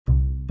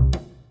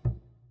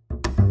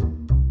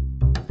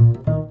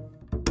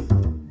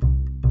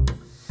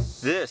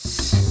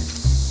This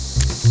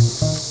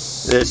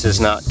is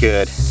not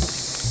good.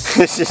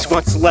 This is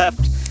what's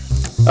left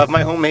of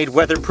my homemade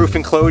weatherproof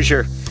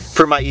enclosure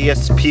for my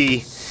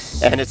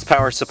ESP and its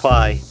power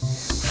supply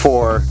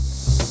for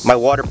my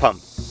water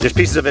pump. There's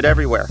pieces of it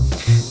everywhere.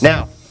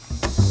 Now,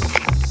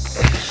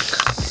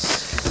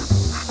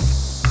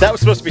 that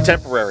was supposed to be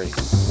temporary,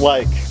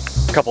 like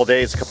a couple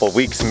days, a couple of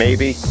weeks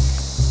maybe.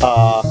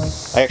 I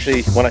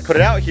actually, when I put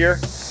it out here,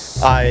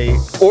 I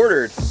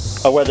ordered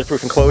a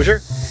weatherproof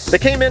enclosure. They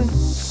came in,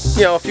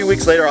 you know, a few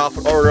weeks later,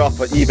 ordered off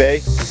of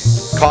eBay.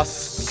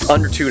 Costs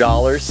under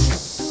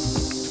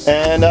 $2.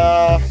 And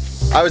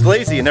I was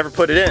lazy and never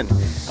put it in.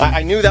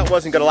 I knew that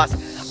wasn't gonna last.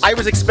 I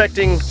was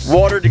expecting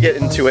water to get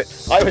into it.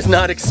 I was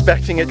not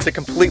expecting it to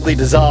completely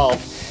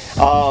dissolve.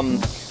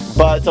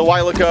 But a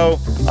while ago,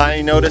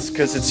 I noticed,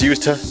 because it's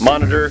used to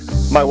monitor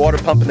my water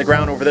pump in the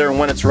ground over there and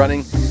when it's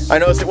running, I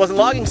noticed it wasn't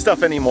logging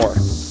stuff anymore.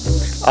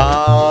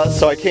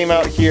 So I came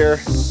out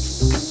here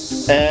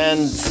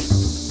and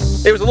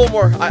it was a little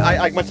more,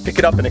 I went to pick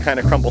it up and it kind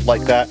of crumbled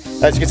like that.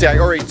 As you can see, I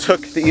already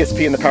took the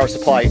ESP and the power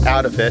supply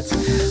out of it.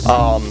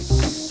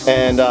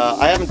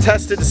 I haven't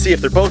tested to see if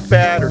they're both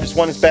bad or just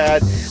one is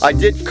bad. I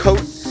did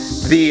coat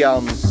the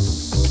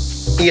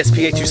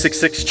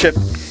ESP8266 chip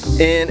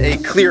in a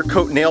clear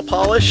coat nail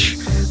polish,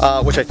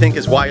 which I think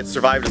is why it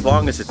survived as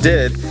long as it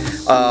did.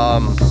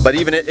 But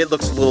even it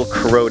looks a little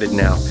corroded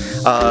now.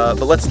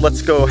 But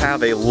let's go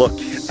have a look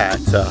at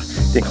the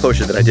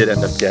enclosure that I did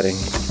end up getting.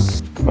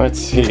 Let's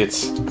see,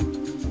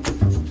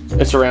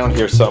 it's around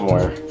here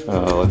somewhere.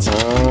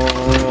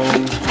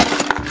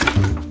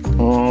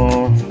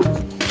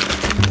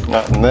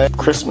 Not in there.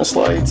 Christmas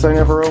lights I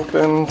never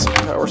opened.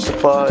 Power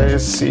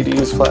supplies,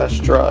 CDs,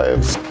 flash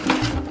drives,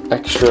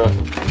 extra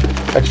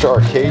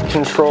arcade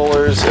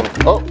controllers, and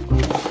oh,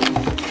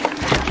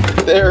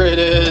 there it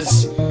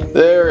is.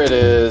 There it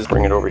is.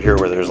 Bring it over here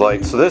where there's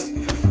light. So this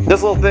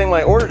little thing, when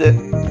I ordered it,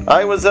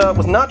 I was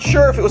not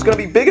sure if it was going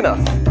to be big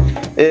enough.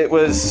 It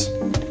was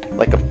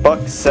like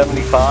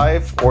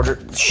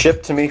 $1.75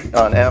 shipped to me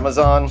on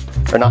Amazon,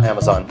 or not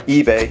Amazon,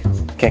 eBay.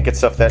 Can't get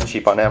stuff that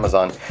cheap on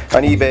Amazon.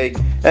 On eBay,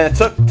 and it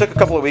took a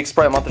couple of weeks,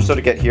 probably a month or so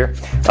to get here.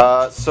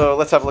 So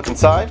let's have a look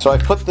inside. So I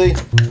put the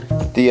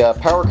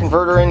power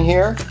converter in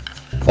here,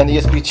 and the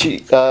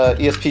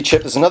ESP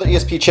chip. There's another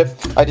ESP chip.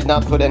 I did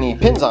not put any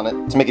pins on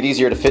it to make it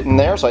easier to fit in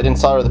there, so I didn't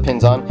solder the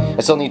pins on.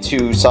 I still need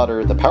to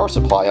solder the power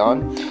supply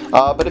on,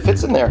 but it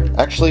fits in there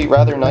actually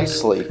rather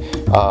nicely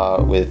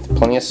with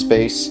plenty of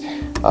space.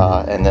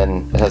 And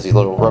then it has these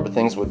little rubber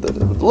things with the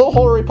little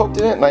hole already poked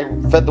in it, and I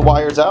fed the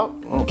wires out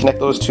and connect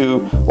those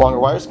two longer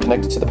wires,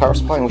 connect it to the power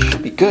supply, and we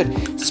should be good.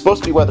 It's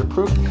supposed to be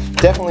weatherproof.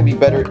 Definitely be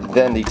better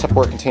than the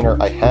Tupperware container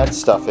I had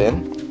stuff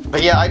in.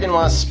 But yeah, I didn't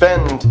want to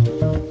spend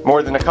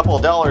more than a couple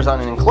of dollars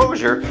on an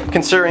enclosure,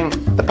 considering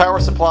the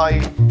power supply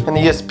and the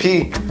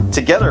ESP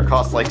together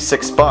cost like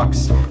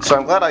 $6. So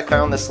I'm glad I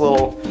found this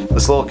little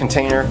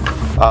container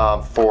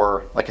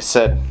for, like I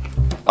said,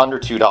 under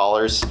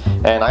 $2.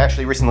 And I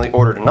actually recently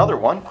ordered another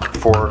one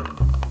for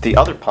the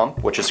other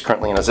pump, which is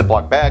currently in a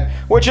Ziploc bag,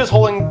 which is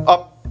holding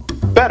up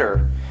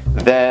better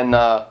than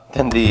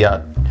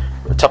the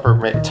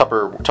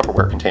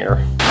Tupperware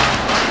container.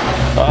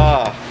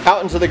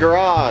 Out into the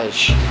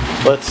garage.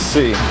 Let's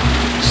see.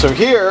 So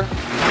here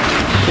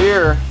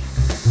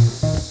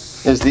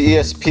is the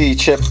ESP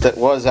chip that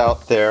was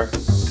out there.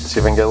 Let's see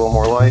if I can get a little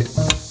more light.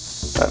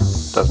 That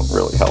doesn't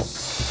really help.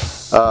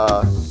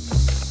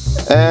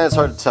 And it's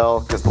hard to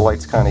tell because the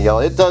light's kind of yellow.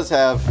 It does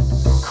have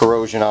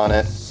corrosion on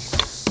it.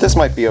 This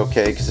might be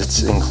okay because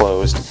it's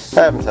enclosed.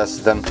 I haven't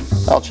tested them.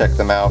 I'll check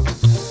them out.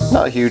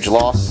 Not a huge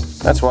loss.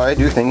 That's why I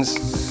do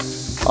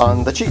things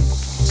on the cheap.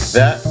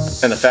 That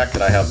and the fact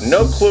that I have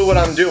no clue what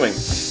I'm doing,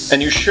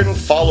 and you shouldn't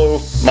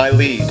follow my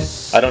lead.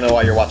 I don't know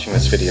why you're watching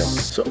this video.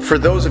 So for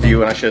those of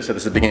you, and I should have said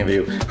this at the beginning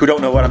of the video, who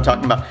don't know what I'm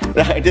talking about,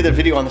 I did a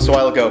video on this a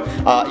while ago.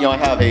 You know, I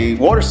have a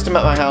water system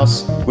at my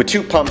house with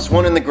two pumps,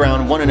 one in the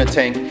ground, one in a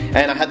tank,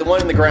 and I had the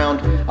one in the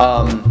ground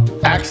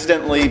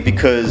accidentally,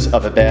 because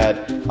of a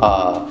bad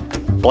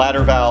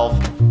bladder valve,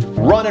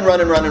 run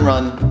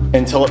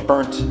until it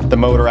burnt the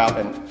motor out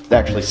and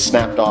actually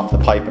snapped off the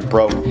pipe and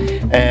broke,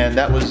 and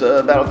that was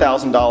about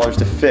 $1,000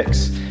 to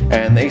fix.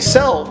 And they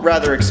sell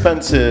rather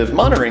expensive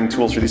monitoring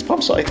tools for these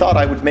pumps, so I thought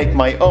I would make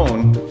my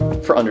own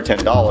for under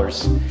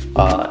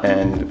 $10.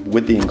 And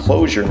with the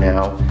enclosure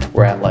now,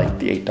 we're at like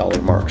the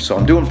 $8 mark, so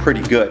I'm doing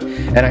pretty good.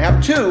 And I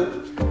have two.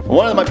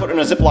 One of them I put in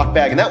a Ziploc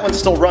bag, and that one's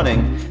still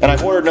running, and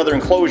I've ordered another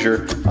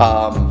enclosure,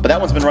 but that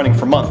one's been running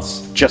for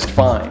months just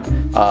fine.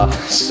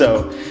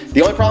 So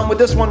the only problem with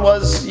this one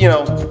was, you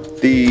know,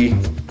 the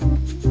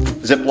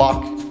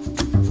Ziploc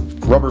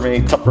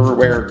Rubbermaid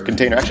Tupperware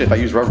container. Actually, if I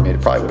used Rubbermaid,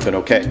 it probably would have been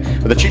okay.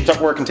 But the cheap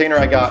Tupperware container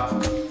I got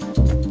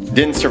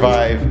didn't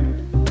survive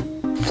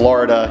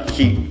Florida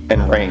heat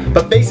and rain.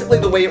 But basically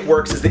the way it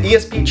works is the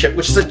ESP chip,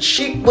 which is a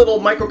cheap little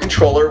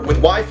microcontroller with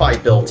Wi-Fi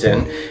built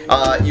in.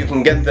 You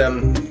can get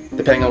them,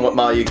 depending on what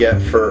model you get,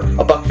 for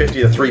 $1.50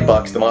 to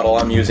 $3. The model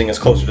I'm using is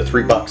closer to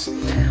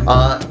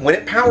 $3. When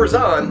it powers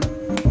on,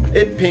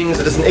 it pings,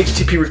 it does an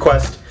HTTP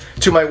request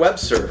to my web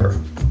server.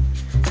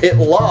 It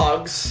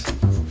logs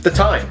the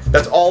time.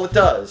 That's all it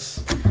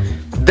does.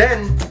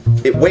 Then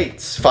it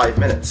waits 5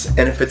 minutes,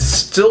 and if it's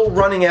still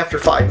running after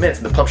 5 minutes,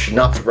 and the pump should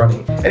not be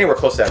running anywhere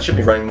close to that, it should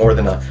be running more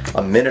than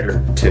a minute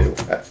or two,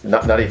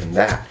 not even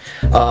that,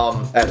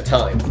 at a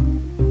time.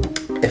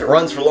 If it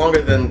runs for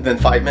longer than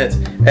 5 minutes,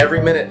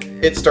 every minute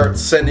it starts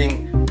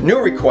sending new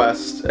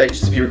requests,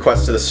 HTTP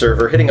requests to the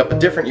server, hitting up a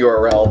different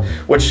URL,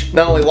 which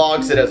not only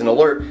logs it as an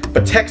alert,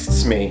 but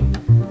texts me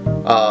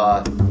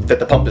that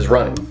the pump is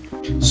running.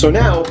 So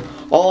now,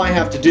 all I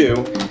have to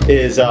do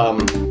is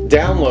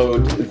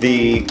download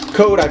the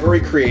code I've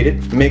already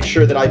created, make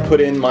sure that I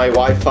put in my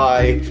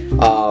Wi-Fi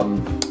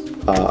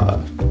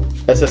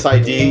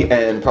SSID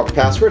and proper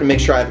password, and make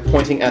sure I have it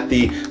pointing at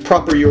the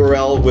proper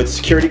URL with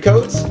security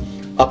codes,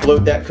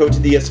 upload that code to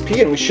the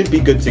ESP, and we should be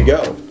good to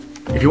go.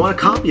 If you want a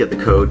copy of the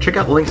code, check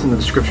out the links in the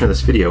description of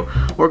this video,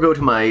 or go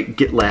to my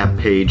GitLab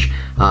page,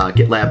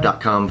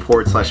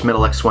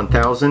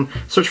 gitlab.com/metalx1000,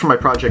 search for my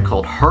project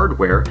called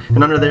Hardware,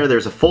 and under there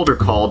there's a folder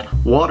called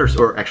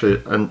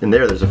in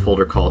there there's a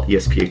folder called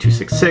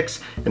ESP8266,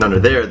 and under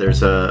there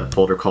there's a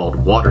folder called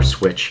Water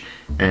Switch,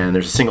 and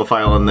there's a single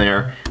file in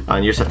there,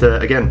 and you just have to,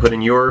 again, put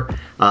in your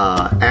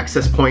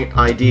access point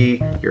ID,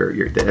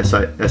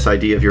 the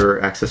SID of your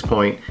access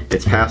point,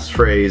 its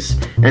passphrase,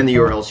 and the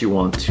URLs you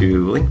want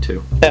to link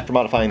to. After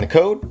modifying the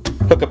code,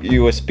 hook up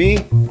your USB,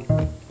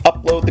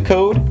 upload the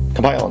code,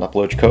 compile and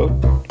upload your code,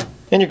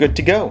 and you're good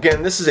to go.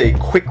 Again, this is a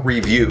quick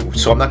review,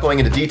 so I'm not going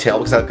into detail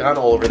because I've gone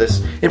all over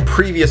this in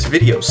previous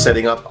videos,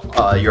 setting up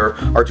your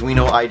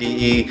Arduino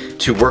IDE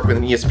to work with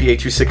an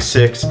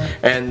ESP8266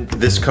 and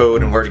this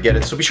code and where to get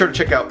it. So be sure to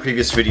check out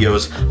previous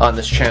videos on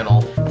this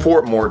channel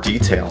for more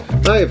detail.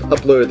 I have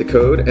uploaded the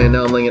code and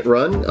now I'm letting it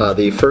run.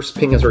 The first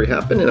ping has already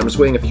happened, and I'm just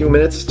waiting a few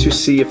minutes to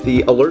see if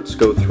the alerts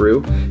go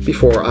through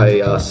before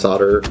I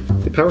solder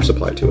the power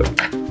supply to it.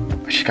 I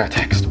just got a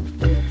text.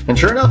 And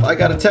sure enough, I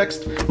got a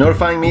text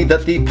notifying me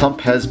that the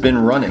pump has been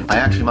running. I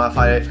actually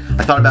modified it.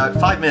 I thought about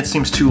 5 minutes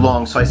seems too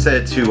long, so I set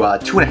it to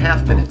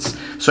 2.5 minutes.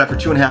 So after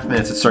 2.5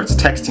 minutes, it starts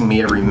texting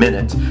me every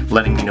minute,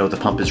 letting me know the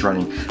pump is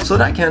running, so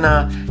that I can,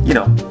 you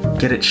know,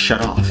 get it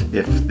shut off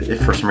if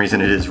for some reason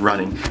it is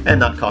running, and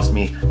not cost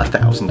me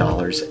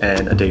 $1,000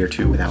 and a day or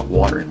two without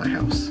water in my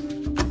house.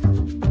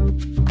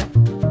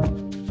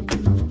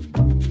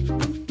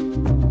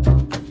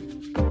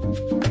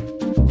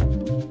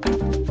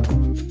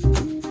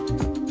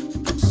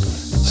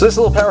 So this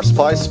little power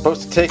supply is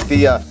supposed to take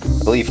the, I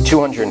believe,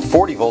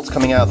 240 volts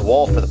coming out of the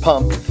wall for the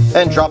pump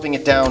and dropping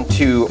it down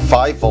to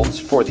 5 volts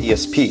for the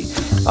ESP.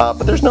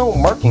 But there's no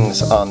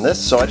markings on this,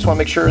 so I just want to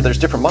make sure there's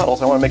different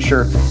models. I want to make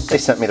sure they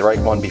sent me the right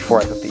one before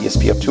I hook the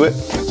ESP up to it.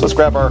 So let's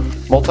grab our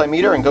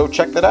multimeter and go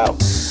check that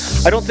out.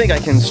 I don't think I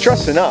can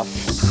stress enough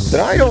that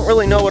I don't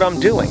really know what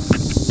I'm doing.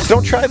 So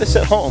don't try this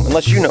at home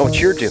unless you know what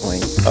you're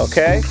doing,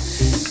 okay?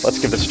 Let's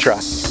give this a try.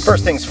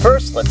 First things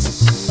first,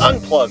 let's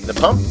unplug the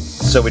pump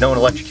so we don't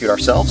electrocute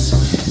ourselves.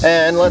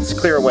 And let's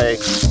clear away.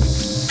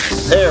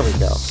 There we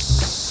go.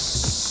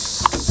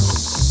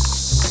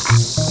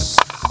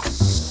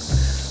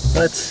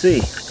 Let's see.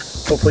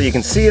 Hopefully you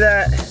can see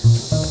that.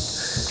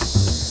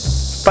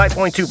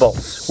 5.2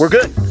 volts. We're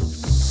good.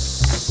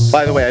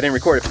 By the way, I didn't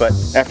record it, but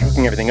after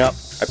hooking everything up,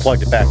 I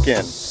plugged it back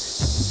in.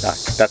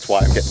 That's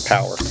why I'm getting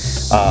power.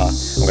 I'm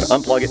going to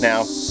unplug it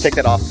now, take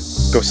that off,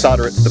 go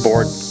solder it to the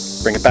board,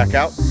 bring it back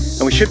out,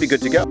 and we should be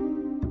good to go.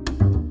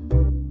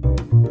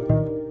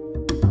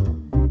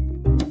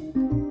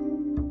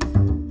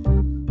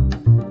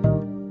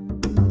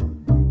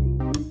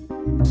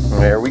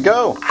 There we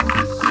go.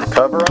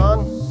 Cover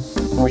on,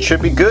 and we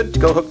should be good to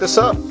go hook this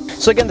up.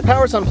 So again, the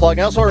power's unplugged.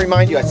 I also want to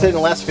remind you, I said in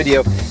the last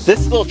video,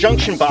 this little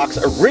junction box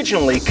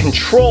originally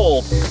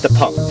controlled the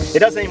pump. It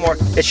doesn't anymore,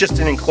 it's just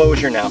an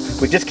enclosure now.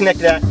 We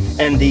disconnected that,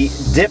 and the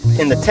dip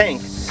in the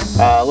tank,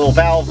 little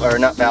valve, or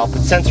not valve,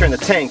 but sensor in the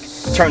tank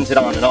turns it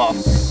on and off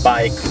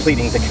by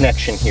completing the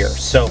connection here.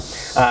 So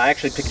I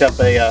actually picked up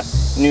a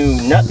new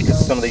nut because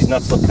some of these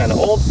nuts look kind of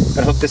old. I'm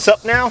gonna hook this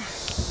up now.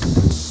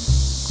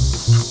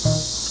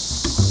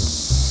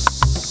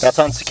 That's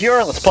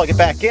unsecure. Let's plug it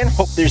back in.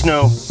 Hope there's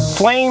no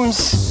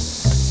flames.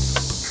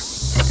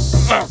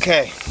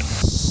 Okay.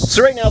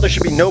 So right now there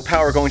should be no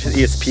power going to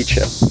the ESP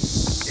chip.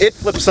 It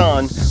flips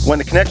on when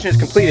the connection is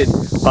completed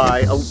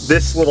by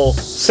this little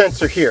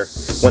sensor here.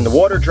 When the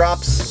water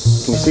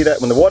drops, can you see that?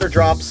 When the water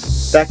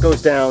drops, that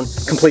goes down,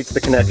 completes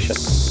the connection.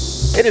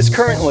 It is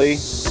currently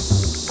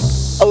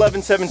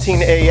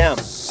 11:17 a.m.,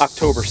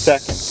 October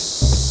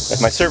 2nd.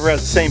 If my server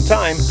has the same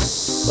time,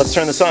 let's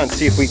turn this on and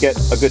see if we get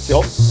a good,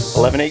 oh,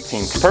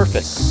 11:18,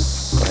 perfect.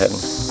 Go ahead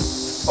and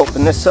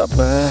open this up,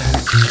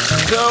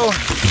 go.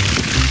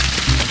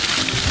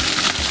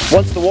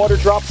 Once the water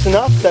drops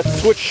enough, that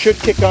switch should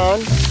kick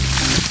on.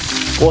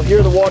 We'll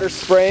hear the water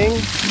spraying,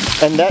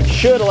 and that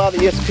should allow the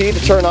ESP to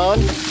turn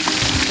on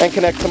and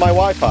connect to my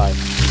Wi-Fi.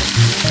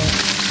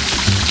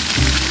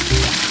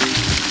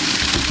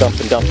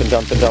 Dumping, dumping,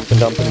 dumping, dumping,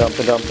 dumping,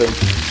 dumping, dumping.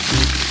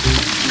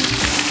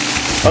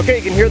 Okay,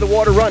 you can hear the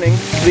water running.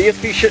 The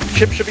ESP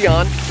chip should be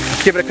on.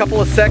 Give it a couple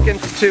of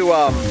seconds to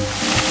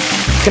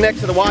connect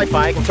to the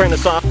Wi-Fi. I can turn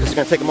this off because it's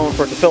going to take a moment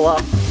for it to fill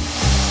up.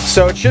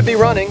 So it should be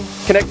running,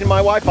 connecting to my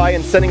Wi-Fi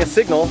and sending a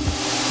signal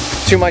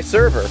to my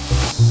server.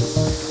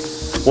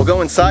 We'll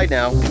go inside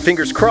now,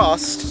 fingers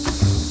crossed.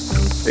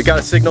 It got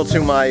a signal to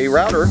my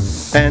router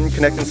and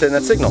connect and send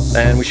that signal.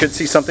 And we should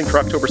see something for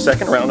October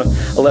 2nd around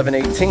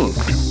 11:18.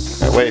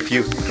 That way, if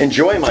you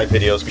enjoy my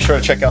videos, be sure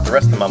to check out the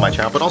rest of them on my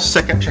channel, but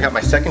also check out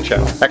my second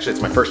channel. Actually,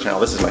 it's my first channel.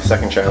 This is my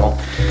second channel.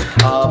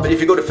 But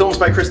if you go to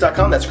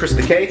filmsbychris.com, that's Chris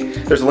with a K,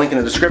 there's a link in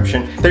the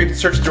description. There you can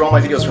search through all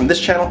my videos from this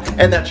channel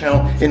and that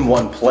channel in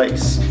one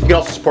place. You can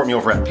also support me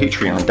over at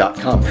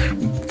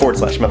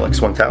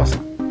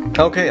patreon.com/metalx1000.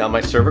 Okay, on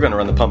my server, going to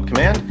run the pump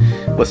command.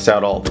 Lists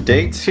out all the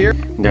dates here.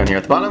 Down here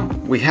at the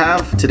bottom, we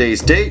have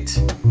today's date,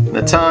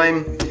 the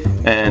time,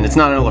 and it's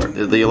not an alert.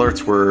 The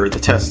alerts were the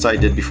tests I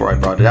did before I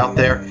brought it out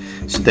there.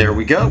 So there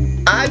we go.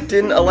 I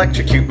didn't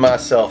electrocute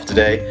myself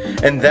today,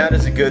 and that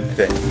is a good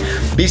thing.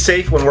 Be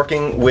safe when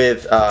working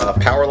with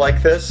power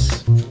like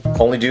this.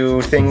 Only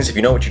do things if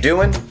you know what you're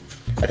doing.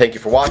 I thank you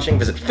for watching.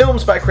 Visit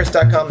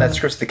filmsbychris.com, that's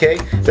Chris the K.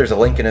 There's a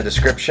link in the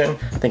description.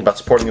 Think about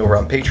supporting me over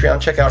on Patreon.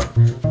 Check out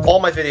all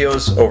my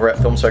videos over at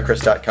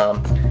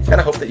filmsbychris.com, and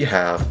I hope that you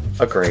have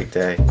a great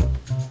day.